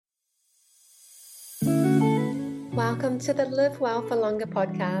Welcome to the Live Well for Longer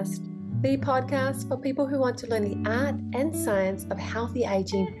podcast, the podcast for people who want to learn the art and science of healthy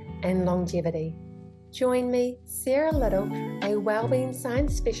aging and longevity. Join me, Sarah Little, a wellbeing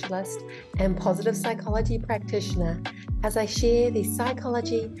science specialist and positive psychology practitioner, as I share the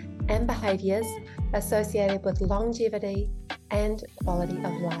psychology and behaviors associated with longevity and quality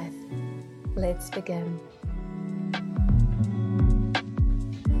of life. Let's begin.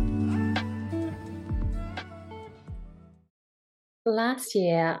 Last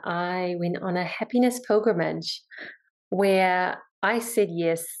year, I went on a happiness pilgrimage where I said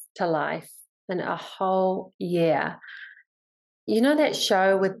yes to life in a whole year. You know that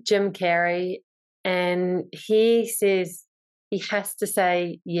show with Jim Carrey, and he says he has to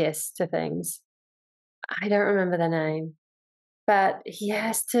say yes to things. I don't remember the name, but he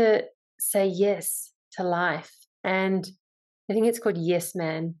has to say yes to life. And I think it's called Yes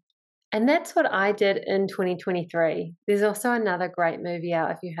Man. And that's what I did in 2023. There's also another great movie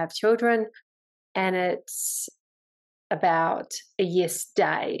out if you have children, and it's about a yes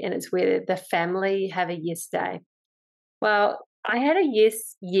day, and it's where the family have a yes day. Well, I had a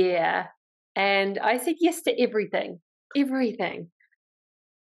yes year, and I said yes to everything. It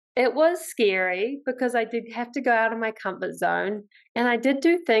was scary because I did have to go out of my comfort zone, and I did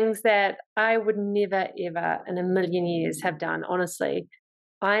do things that I would never, ever in a million years have done, honestly.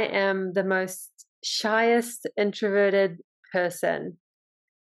 I am the most shyest, introverted person.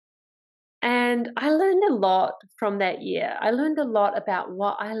 And I learned a lot from that year. I learned a lot about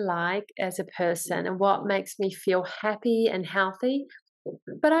what I like as a person and what makes me feel happy and healthy.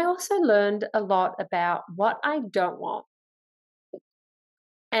 But I also learned a lot about what I don't want.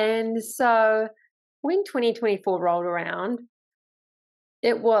 And so when 2024 rolled around,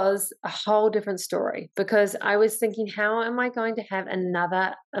 it was a whole different story because I was thinking, how am I going to have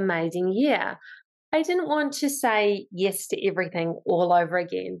another amazing year? I didn't want to say yes to everything all over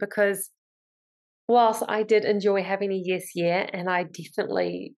again because whilst I did enjoy having a yes year and I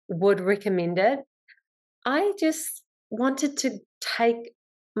definitely would recommend it, I just wanted to take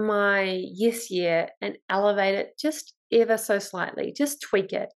my yes year and elevate it just ever so slightly, just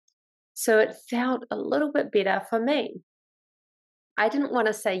tweak it so it felt a little bit better for me. I didn't want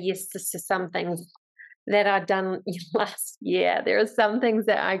to say yes to some things that I'd done last year. There are some things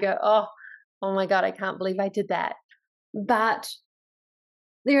that I go, oh my God, I can't believe I did that. But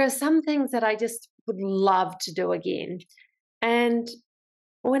there are some things that I just would love to do again. And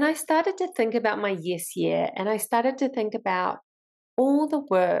when I started to think about my yes year and I started to think about all the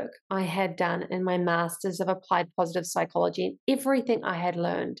work I had done in my Masters of Applied Positive Psychology and everything I had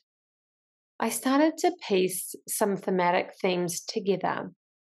learned, I started to piece some thematic themes together.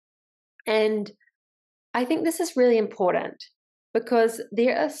 And I think this is really important because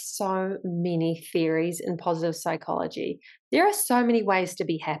there are so many theories in positive psychology. There are so many ways to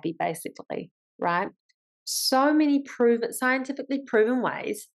be happy, basically, right? So many scientifically proven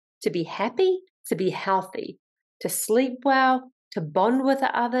ways to be happy, to be healthy, to sleep well, to bond with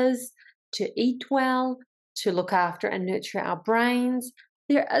others, to eat well, to look after and nurture our brains.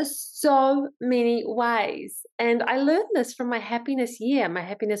 There are so many ways. And I learned this from my happiness year, my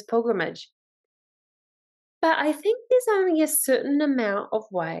happiness pilgrimage. But I think there's only a certain amount of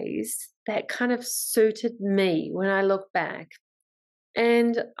ways that kind of suited me when I look back.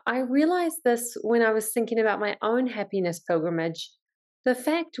 And I realized this when I was thinking about my own happiness pilgrimage. The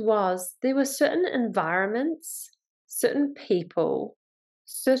fact was, there were certain environments, certain people,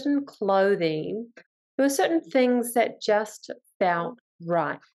 certain clothing, there were certain things that just felt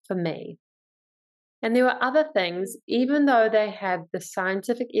right for me. And there were other things, even though they had the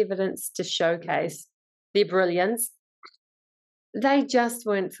scientific evidence to showcase their brilliance, they just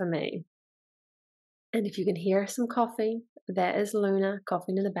weren't for me. And if you can hear some coffee, that is Luna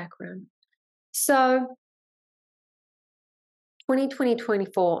coughing in the background. So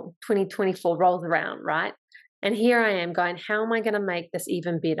 2024 rolls around, right? And here I am going, how am I going to make this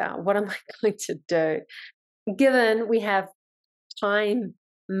even better? What am I going to do? Given we have time,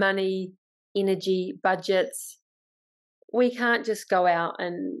 money, energy, budgets, we can't just go out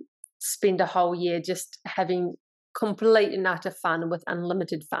and spend a whole year just having complete and utter fun with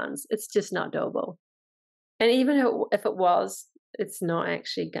unlimited funds. It's just not doable. And even if it was, it's not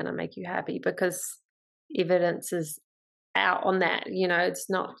actually going to make you happy because evidence is out on that. You know, it's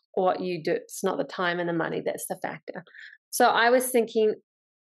not what you do. It's not the time and the money that's the factor. So I was thinking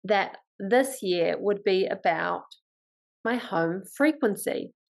that this year would be about my home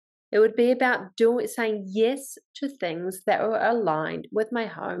frequency. It would be about saying yes to things that were aligned with my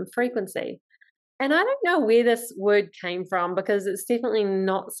home frequency. And I don't know where this word came from because it's definitely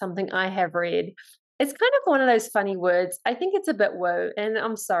not something I have read. It's kind of one of those funny words. I think it's a bit woo, and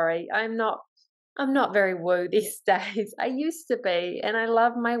I'm sorry. I'm not very woo these days. I used to be, and I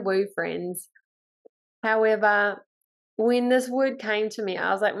love my woo friends. However, when this word came to me,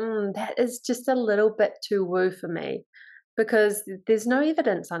 I was like, that is just a little bit too woo for me because there's no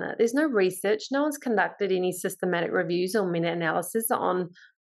evidence on it. There's no research. No one's conducted any systematic reviews or meta-analysis on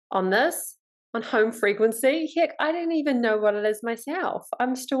this, on home frequency. Heck, I don't even know what it is myself.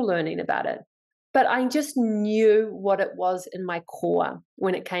 I'm still learning about it. But I just knew what it was in my core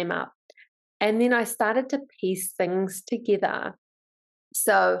when it came up. And then I started to piece things together.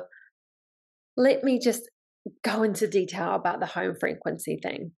 So let me just go into detail about the home frequency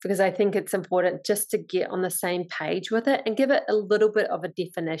thing because I think it's important just to get on the same page with it and give it a little bit of a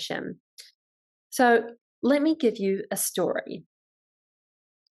definition. So let me give you a story.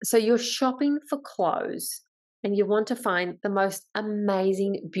 So you're shopping for clothes and you want to find the most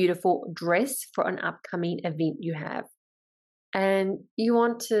amazing, beautiful dress for an upcoming event you have. And you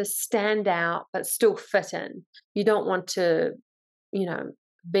want to stand out but still fit in. You don't want to,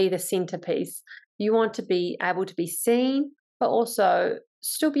 be the centerpiece. You want to be able to be seen, but also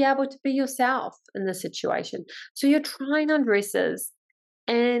still be able to be yourself in the situation. So you're trying on dresses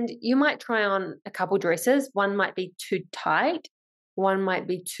and you might try on a couple dresses. One might be too tight, one might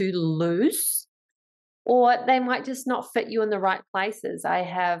be too loose, or they might just not fit you in the right places. I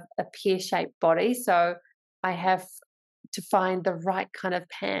have a pear-shaped body, so I have to find the right kind of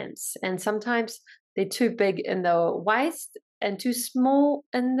pants. And sometimes they're too big in the waist and too small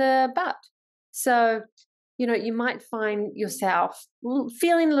in the butt. So, you might find yourself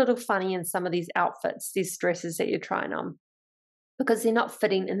feeling a little funny in some of these outfits, these dresses that you're trying on, because they're not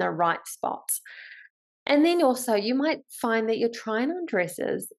fitting in the right spots. And then also, you might find that you're trying on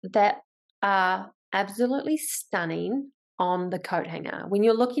dresses that are absolutely stunning on the coat hanger. When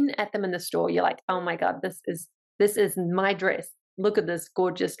you're looking at them in the store, you're like, oh my God, this is my dress. Look at this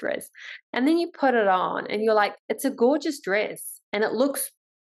gorgeous dress. And then you put it on and you're like, it's a gorgeous dress and it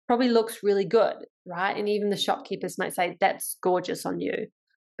probably looks really good, right? And even the shopkeepers might say, that's gorgeous on you,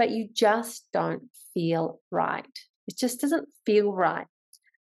 but you just don't feel right. It just doesn't feel right.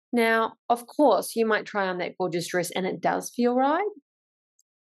 Now, of course, you might try on that gorgeous dress and it does feel right.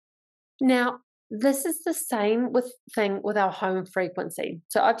 Now, this is the same thing with our home frequency.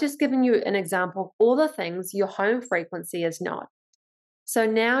 So I've just given you an example of all the things your home frequency is not. So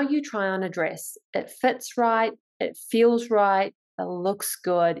now you try on a dress. It fits right. It feels right. It looks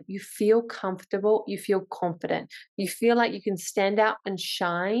good. You feel comfortable. You feel confident. You feel like you can stand out and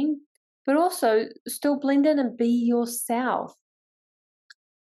shine, but also still blend in and be yourself.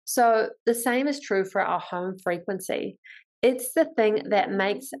 So the same is true for our home frequency. It's the thing that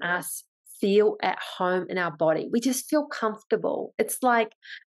makes us feel at home in our body. We just feel comfortable. It's like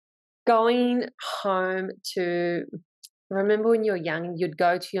going home to, remember when you were young, you'd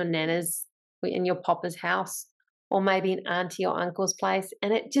go to your nana's in your papa's house or maybe an auntie or uncle's place,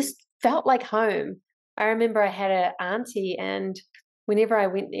 and it just felt like home. I remember I had an auntie, and whenever I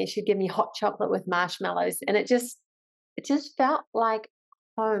went there, she'd give me hot chocolate with marshmallows, and it just felt like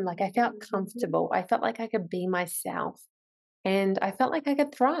home. Like I felt comfortable. I felt like I could be myself, and I felt like I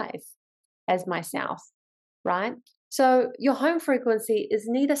could thrive as myself, right? So your home frequency is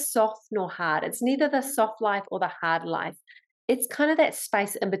neither soft nor hard. It's neither the soft life or the hard life. It's kind of that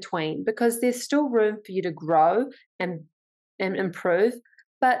space in between because there's still room for you to grow and improve.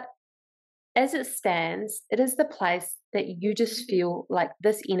 But as it stands, it is the place that you just feel like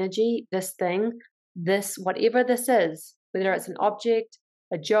this energy, this thing, this, whatever this is, whether it's an object,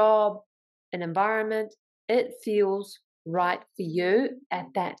 a job, an environment, it feels right for you at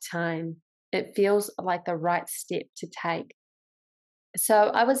that time. It feels like the right step to take.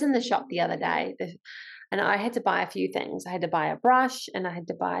 So I was in the shop the other day and I had to buy a few things. I had to buy a brush and I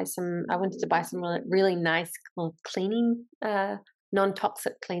wanted to buy some really nice cleaning,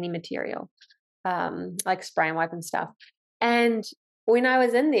 non-toxic cleaning material, like spray and wipe and stuff. And when I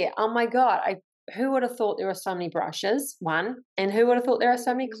was in there, oh my God, who would have thought there were so many brushes, one, and who would have thought there are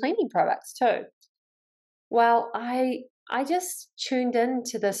so many cleaning products too? Well, I just tuned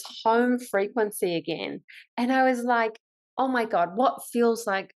into this home frequency again. And I was like, oh my God, what feels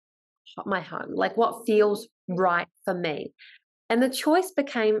like my home? Like what feels right for me? And the choice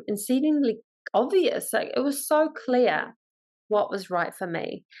became exceedingly obvious. Like it was so clear what was right for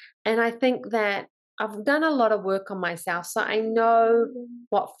me. And I think that I've done a lot of work on myself, so I know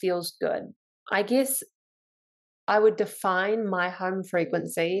what feels good. I guess I would define my home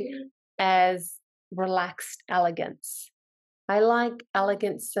frequency as relaxed elegance. I like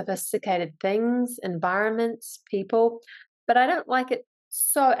elegant, sophisticated things, environments, people, but I don't like it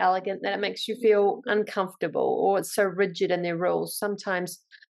so elegant that it makes you feel uncomfortable, or it's so rigid in their rules. Sometimes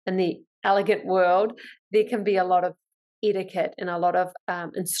in the elegant world, there can be a lot of etiquette and a lot of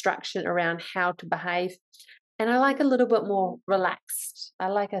instruction around how to behave. And I like a little bit more relaxed. I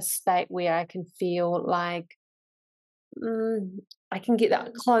like a state where I can feel like mm, I can get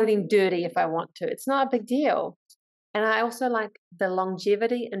that clothing dirty if I want to. It's not a big deal. And I also like the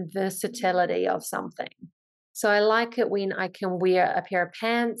longevity and versatility of something. So I like it when I can wear a pair of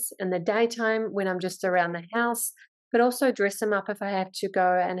pants in the daytime when I'm just around the house, but also dress them up if I have to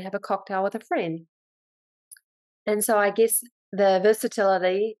go and have a cocktail with a friend. And so I guess the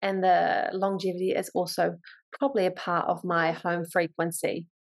versatility and the longevity is also probably a part of my home frequency.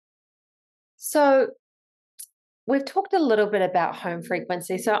 So we've talked a little bit about home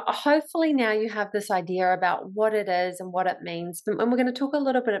frequency. So hopefully now you have this idea about what it is and what it means. And we're going to talk a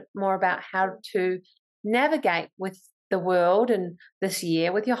little bit more about how to navigate with the world and this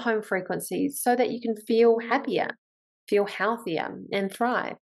year with your home frequency so that you can feel happier, feel healthier, and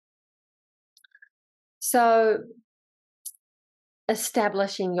thrive. So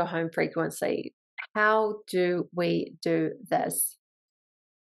establishing your home frequency. How do we do this?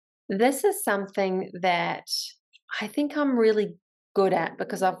 This is something that I think I'm really good at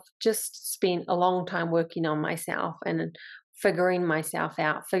because I've just spent a long time working on myself and figuring myself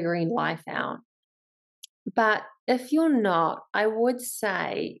out, figuring life out. But if you're not, I would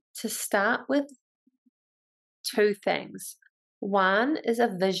say to start with two things. One is a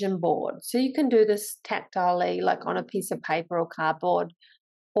vision board. So you can do this tactilely, like on a piece of paper or cardboard,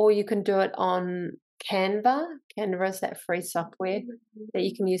 or you can do it on Canva. Canva is that free software that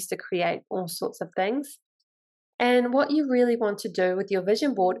you can use to create all sorts of things. And what you really want to do with your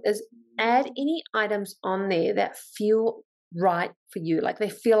vision board is add any items on there that feel right for you, like they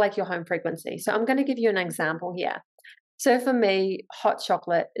feel like your home frequency. So I'm going to give you an example here. So for me, hot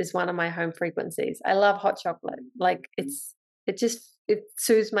chocolate is one of my home frequencies. I love hot chocolate. Like it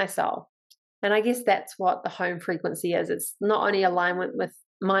soothes my soul. And I guess that's what the home frequency is. It's not only alignment with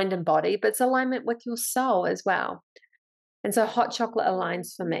mind and body, but it's alignment with your soul as well. And so hot chocolate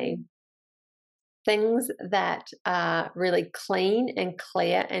aligns for me. Things that are really clean and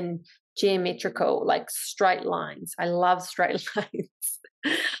clear and geometrical, like straight lines. I love straight lines.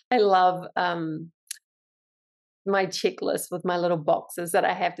 I love my checklist with my little boxes that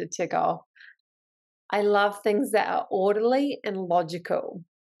I have to tick off. I love things that are orderly and logical.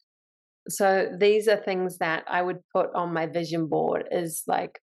 So these are things that I would put on my vision board, is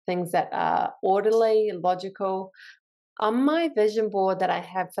like things that are orderly, logical. On my vision board that I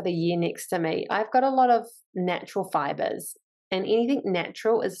have for the year next to me, I've got a lot of natural fibers, and anything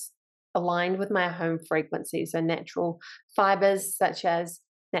natural is aligned with my home frequency. So natural fibers such as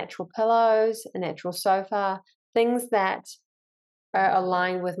natural pillows, a natural sofa, things that are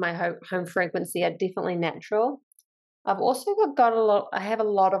aligned with my home frequency are definitely natural. I've also got a lot, I have a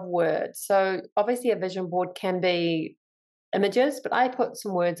lot of words. So obviously a vision board can be images, but I put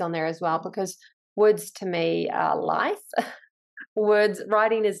some words on there as well because words to me are life. Words,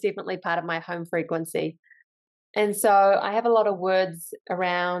 writing is definitely part of my home frequency. And so I have a lot of words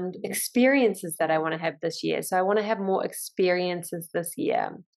around experiences that I want to have this year. So I want to have more experiences this year,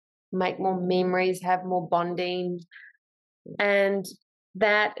 make more memories, have more bonding. And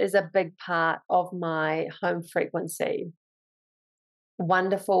that is a big part of my home frequency.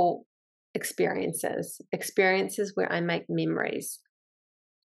 Wonderful experiences where I make memories.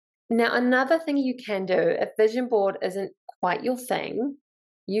 Now, another thing you can do, if vision board isn't quite your thing,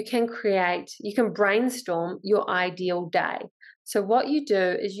 you can brainstorm your ideal day. So what you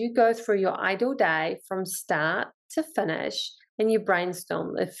do is you go through your ideal day from start to finish and you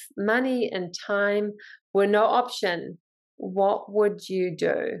brainstorm. If money and time were no option, what would you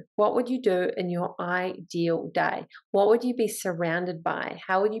do? What would you do in your ideal day? What would you be surrounded by?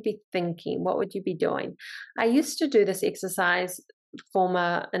 How would you be thinking? What would you be doing? I used to do this exercise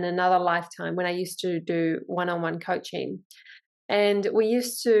in another lifetime when I used to do one-on-one coaching. And we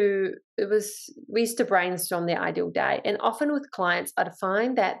used to brainstorm their ideal day. And often with clients, I'd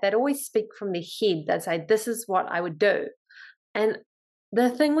find that they'd always speak from their head. They'd say, this is what I would do. And the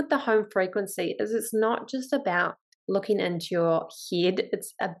thing with the home frequency is it's not just about looking into your head.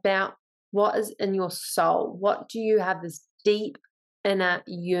 It's about what is in your soul. What do you have this deep inner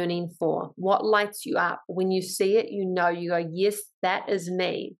yearning for? What lights you up? When you see it, you go, yes, that is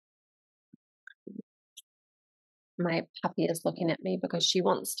me. My puppy is looking at me because she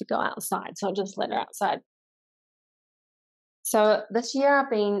wants to go outside, so I'll just let her outside. So this year I've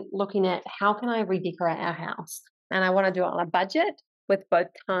been looking at how can I redecorate our house, and I want to do it on a budget with both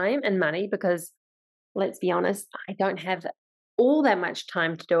time and money because let's be honest, I don't have all that much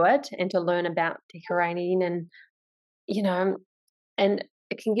time to do it and to learn about decorating and, you know, and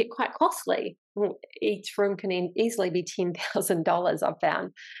it can get quite costly. Each room can easily be $10,000, I've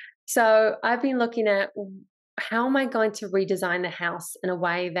found. So I've been looking at how am I going to redesign the house in a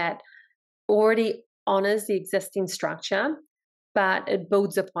way that already honors the existing structure, but it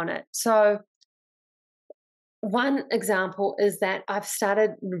builds upon it. So one example is that I've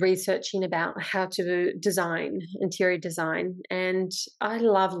started researching about how to design interior design, and I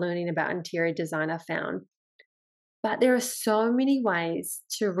love learning about interior design, I found. But there are so many ways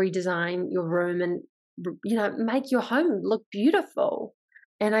to redesign your room and, make your home look beautiful.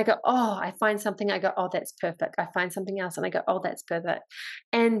 And I go, oh, I find something, I go, oh, that's perfect. I find something else and I go, oh, that's perfect.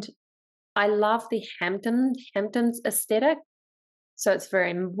 And I love the Hamptons aesthetic. So it's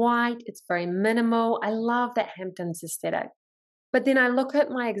very white, it's very minimal. I love that Hamptons aesthetic. But then I look at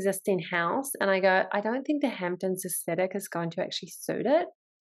my existing house and I go, I don't think the Hamptons aesthetic is going to actually suit it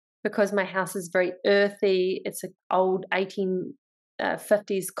because my house is very earthy. It's an old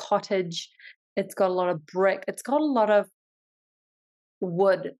 1850s cottage. It's got a lot of brick. It's got a lot of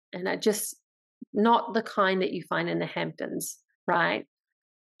wood, and it just not the kind that you find in the Hamptons, right?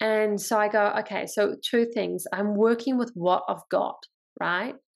 And so I go, okay, so two things. I'm working with what I've got,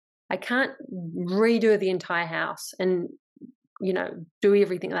 right? I can't redo the entire house and, do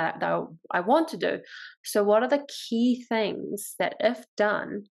everything that I want to do. So, what are the key things that, if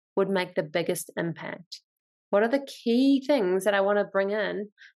done, would make the biggest impact? What are the key things that I want to bring in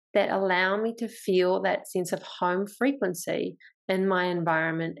that allow me to feel that sense of home frequency in my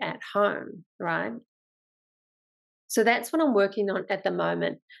environment at home, right? So that's what I'm working on at the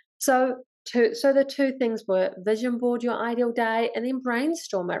moment. So the two things were vision board your ideal day and then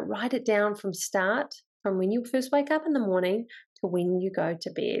brainstorm it. Write it down from when you first wake up in the morning to when you go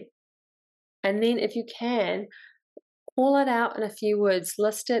to bed. And then if you can, call it out in a few words,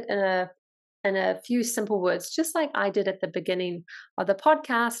 list it in a few simple words, just like I did at the beginning of the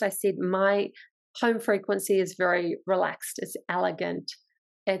podcast. I said my home frequency is very relaxed, it's elegant,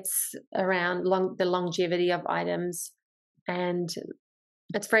 it's around the longevity of items, and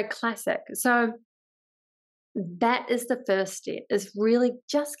it's very classic. So that is the first step, is really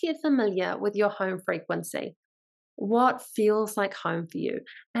just get familiar with your home frequency. What feels like home for you?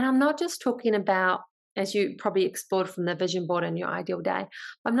 And I'm not just talking about, as you probably explored from the vision board in your ideal day,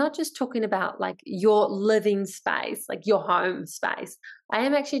 I'm not just talking about like your living space, like your home space. I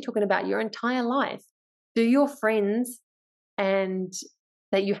am actually talking about your entire life. Do your friends and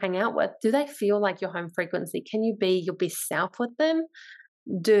that you hang out with, do they feel like your home frequency? Can you be your best self with them?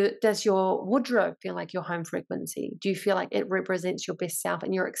 Does your wardrobe feel like your home frequency? Do you feel like it represents your best self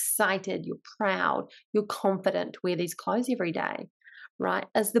and you're excited, you're proud, you're confident to wear these clothes every day, right?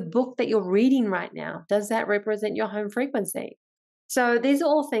 As the book that you're reading right now, does that represent your home frequency? So these are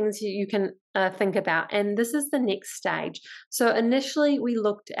all things you can think about. And this is the next stage. So initially we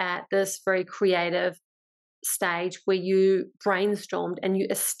looked at this very creative stage where you brainstormed and you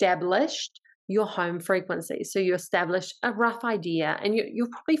established your home frequency. So you establish a rough idea, and you'll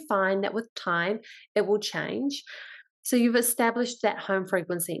probably find that with time it will change. So you've established that home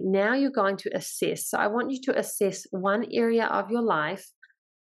frequency. Now you're going to assess. So I want you to assess one area of your life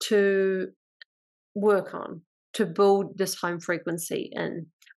to work on, to build this home frequency in,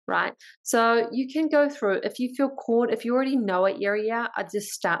 right? So you can go through, if you feel called, if you already know an area, I'd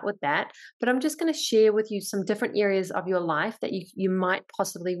just start with that. But I'm just going to share with you some different areas of your life that you might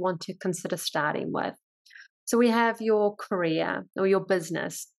possibly want to consider starting with. So we have your career or your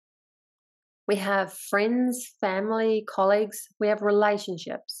business. We have friends, family, colleagues. We have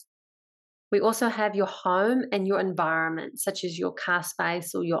relationships. We also have your home and your environment, such as your car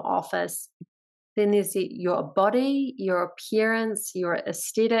space or your office. Then there's your body, your appearance, your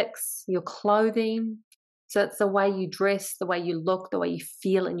aesthetics, your clothing. So it's the way you dress, the way you look, the way you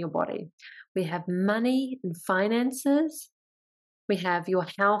feel in your body. We have money and finances. We have your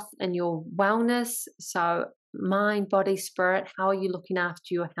health and your wellness. So mind, body, spirit. How are you looking after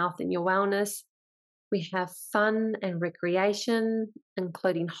your health and your wellness? We have fun and recreation,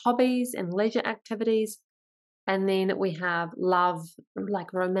 including hobbies and leisure activities. And then we have love,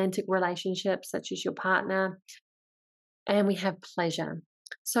 like romantic relationships, such as your partner. And we have pleasure.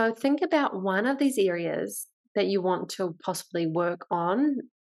 So think about one of these areas that you want to possibly work on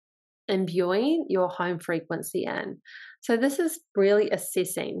imbuing your home frequency in. So this is really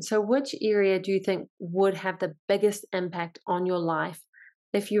assessing. So which area do you think would have the biggest impact on your life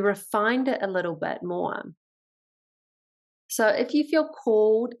if you refined it a little bit more? So if you feel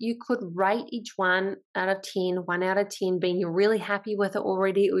called, you could rate each one out of 10, 1 out of 10 being you're really happy with it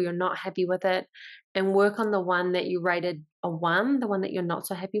already or you're not happy with it, and work on the one that you rated a 1, the one that you're not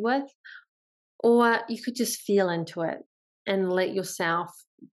so happy with. Or you could just feel into it and let yourself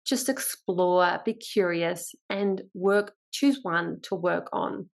just explore, be curious, and choose one to work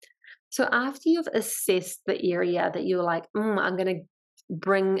on. So after you've assessed the area that you're like, I'm going to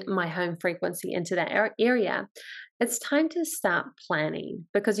bring my home frequency into that area, it's time to start planning,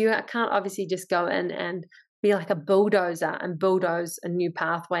 because you can't obviously just go in and be like a bulldozer and bulldoze a new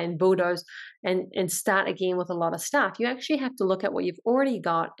pathway and bulldoze and start again with a lot of stuff. You actually have to look at what you've already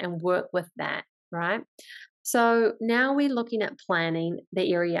got and work with that, right? So now we're looking at planning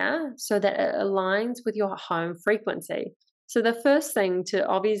the area so that it aligns with your home frequency. So the first thing to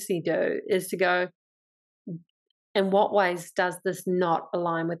obviously do is to go, in what ways does this not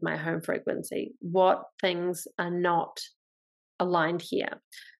align with my home frequency? What things are not aligned here?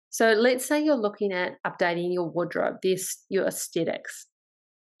 So let's say you're looking at updating your wardrobe, your aesthetics,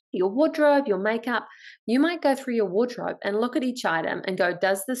 your wardrobe, your makeup. You might go through your wardrobe and look at each item and go,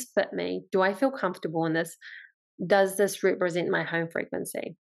 does this fit me? Do I feel comfortable in this? Does this represent my home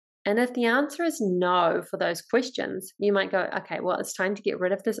frequency? And if the answer is no for those questions, you might go, okay, well, it's time to get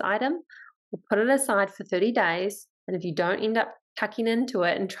rid of this item. We'll put it aside for 30 days. And if you don't end up tucking into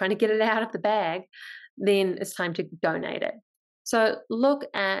it and trying to get it out of the bag, then it's time to donate it. So look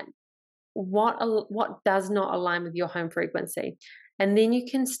at what does not align with your home frequency. And then you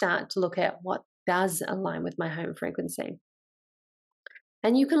can start to look at what does align with my home frequency.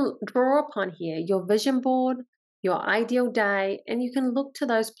 And you can draw upon here your vision board, your ideal day, and you can look to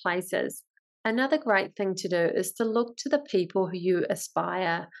those places. Another great thing to do is to look to the people who you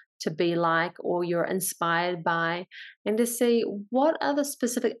aspire to be like or you're inspired by, and to see what are the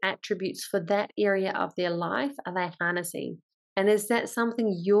specific attributes for that area of their life are they harnessing. And is that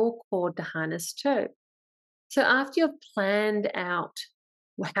something you're called to harness too? So after you've planned out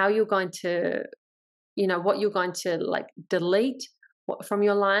how you're going to, what you're going to like delete from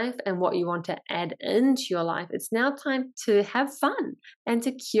your life and what you want to add into your life, it's now time to have fun and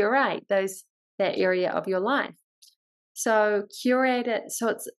to curate that area of your life. So curate it so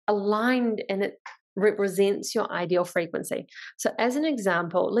it's aligned and it represents your ideal frequency. So as an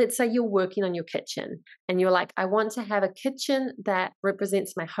example, let's say you're working on your kitchen and you're like, I want to have a kitchen that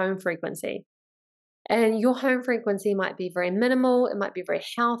represents my home frequency. And your home frequency might be very minimal, it might be very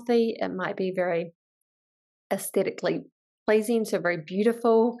healthy, it might be very aesthetically pleasing, so very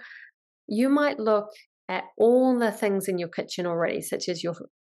beautiful. You might look at all the things in your kitchen already, such as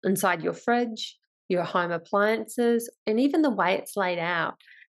inside your fridge, your home appliances, and even the way it's laid out,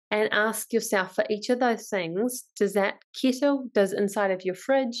 and ask yourself for each of those things, does that kettle, does inside of your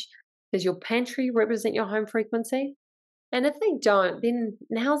fridge, does your pantry represent your home frequency? And if they don't, then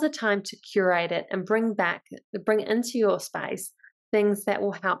now's the time to curate it and bring into your space things that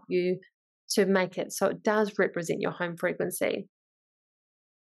will help you to make it so it does represent your home frequency.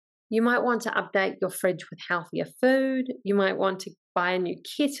 You might want to update your fridge with healthier food. You might want to buy a new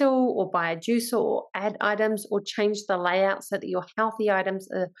kettle or buy a juicer or add items or change the layout so that your healthy items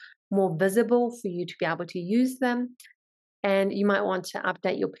are more visible for you to be able to use them. And you might want to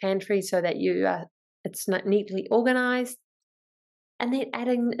update your pantry so that it's not neatly organized. And then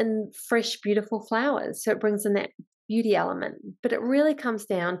adding in fresh, beautiful flowers. So it brings in that beauty element. But it really comes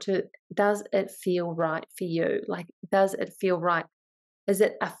down to, does it feel right for you? Like, does it feel right? Is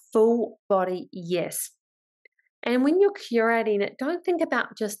it a full body yes? And when you're curating it, don't think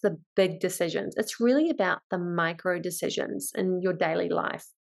about just the big decisions. It's really about the micro decisions in your daily life.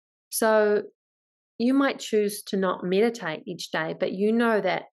 So you might choose to not meditate each day, but you know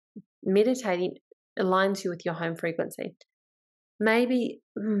that meditating aligns you with your home frequency. Maybe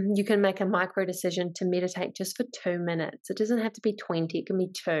you can make a micro decision to meditate just for 2 minutes. It doesn't have to be 20, it can be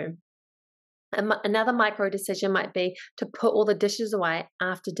 2. Another micro decision might be to put all the dishes away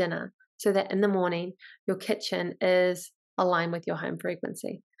after dinner so that in the morning your kitchen is aligned with your home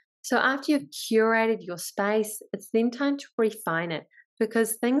frequency. So after you've curated your space, it's then time to refine it,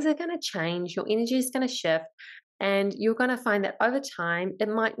 because things are going to change, your energy is going to shift, and you're going to find that over time it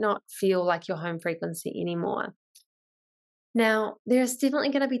might not feel like your home frequency anymore. Now, there's definitely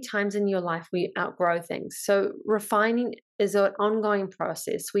going to be times in your life where you outgrow things. So refining is an ongoing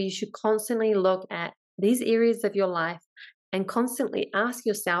process where you should constantly look at these areas of your life and constantly ask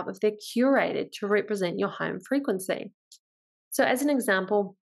yourself if they're curated to represent your home frequency. So as an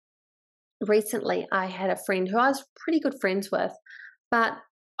example, recently I had a friend who I was pretty good friends with, but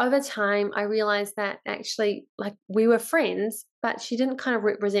over time I realized that actually, like, we were friends, but she didn't kind of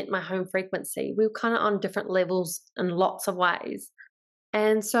represent my home frequency. We were kind of on different levels in lots of ways.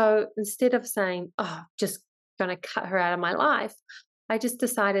 And so instead of saying, oh, just going to cut her out of my life, I just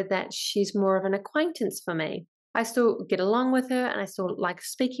decided that she's more of an acquaintance for me. I still get along with her and I still like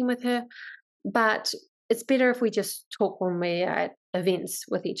speaking with her, but it's better if we just talk when we're at events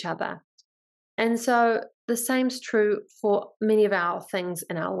with each other. And so the same's true for many of our things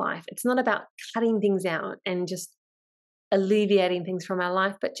in our life. It's not about cutting things out and just alleviating things from our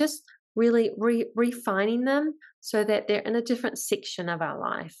life, but just really refining them so that they're in a different section of our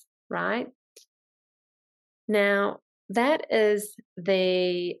life, right? Now, that is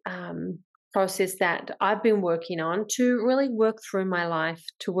the process that I've been working on to really work through my life,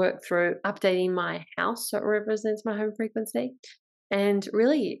 to work through updating my house so it represents my home frequency, and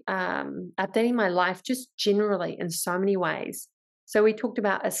really updating my life just generally in so many ways. So we talked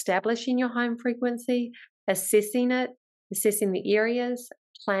about establishing your home frequency, assessing it, assessing the areas,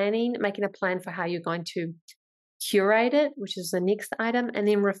 planning, making a plan for how you're going to curate it, which is the next item, and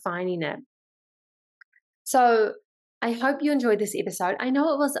then refining it. So I hope you enjoyed this episode. I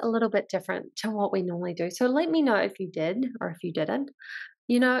know it was a little bit different to what we normally do. So let me know if you did or if you didn't.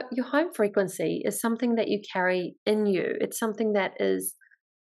 You know, your home frequency is something that you carry in you. It's something that is,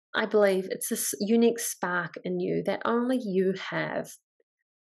 I believe, it's a unique spark in you that only you have.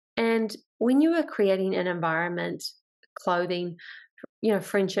 And when you are creating an environment, clothing,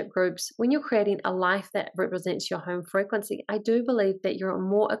 friendship groups, when you're creating a life that represents your home frequency, I do believe that you're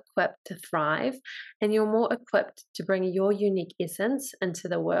more equipped to thrive and you're more equipped to bring your unique essence into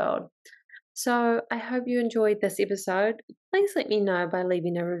the world. So I hope you enjoyed this episode. Please let me know by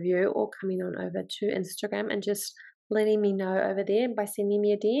leaving a review or coming on over to Instagram and just letting me know over there by sending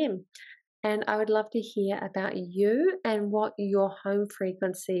me a DM. And I would love to hear about you and what your home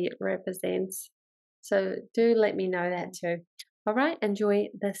frequency represents. So do let me know that too. All right, enjoy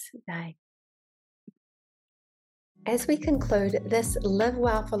this day. As we conclude this Live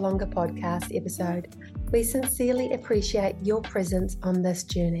Well for Longer podcast episode, we sincerely appreciate your presence on this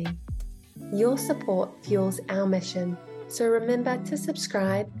journey. Your support fuels our mission, so remember to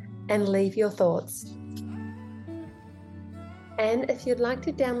subscribe and leave your thoughts. And if you'd like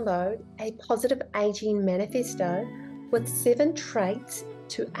to download a positive aging manifesto with 7 traits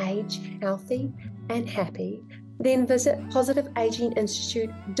to age healthy and happy, then visit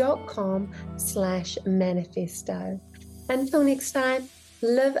positiveaginginstitute.com/manifesto. Until next time,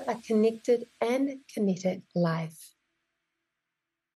 live a connected and kinetic life.